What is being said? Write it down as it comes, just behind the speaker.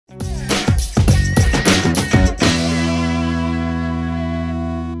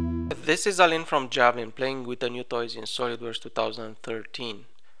This is Alin from Javelin, playing with the new toys in SolidWorks 2013.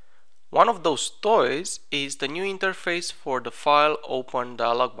 One of those toys is the new interface for the File Open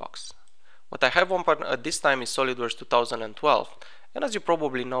dialog box. What I have open at this time is SolidWorks 2012, and as you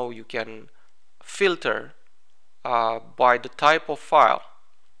probably know, you can filter by the type of file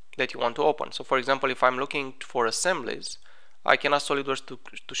that you want to open. So for example, if I'm looking for assemblies, I can ask SolidWorks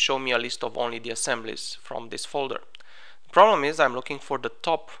to show me a list of only the assemblies from this folder. The problem is I'm looking for the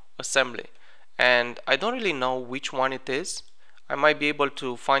top assembly and I don't really know which one it is. I might be able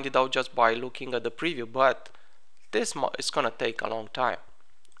to find it out just by looking at the preview, but this is gonna take a long time.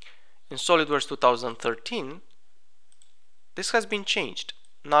 In SolidWorks 2013, this has been changed.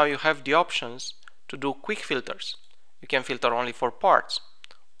 Now you have the options to do quick filters. You can filter only for parts,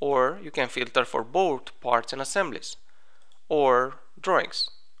 or you can filter for both parts and assemblies, or drawings.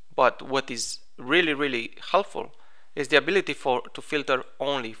 But what is really helpful is the ability to filter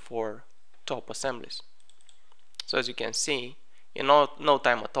only for top assemblies. So as you can see, in no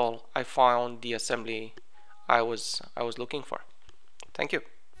time at all, I found the assembly I was looking for. Thank you.